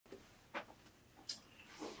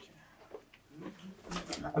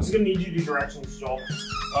I'm just gonna need you to do directions, Joel.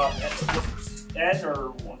 Ed,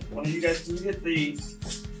 or one of you guys, can you hit the,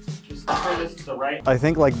 just turn this to the right? I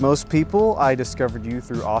think like most people, I discovered you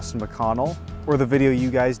through Austin McConnell, or the video you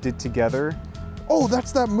guys did together. Oh,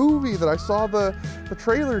 that's that movie that I saw the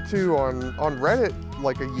trailer to on Reddit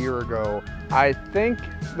like a year ago. I think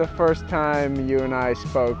the first time you and I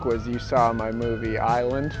spoke was you saw my movie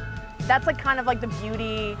Island. That's like kind of like the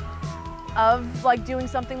beauty of like doing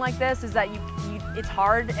something like this, is that it's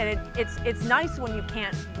hard, and it's nice when you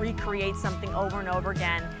can't recreate something over and over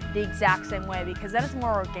again the exact same way, because then it's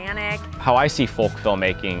more organic. How I see folk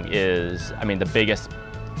filmmaking is, I mean, the biggest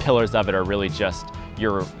pillars of it are really just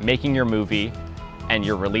you're making your movie and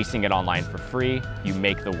you're releasing it online for free. You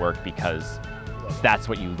make the work because that's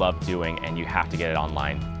what you love doing and you have to get it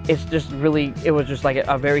online. It's just really, it was just like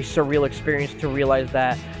a very surreal experience to realize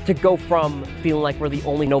that, to go from feeling like we're the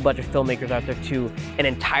only no-budget filmmakers out there to an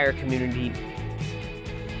entire community.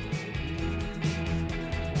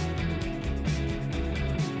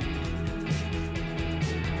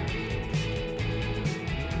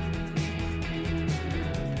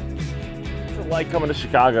 What's it like coming to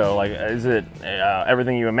Chicago? Like, is it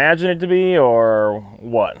everything you imagine it to be, or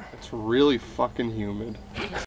what? It's really fucking humid.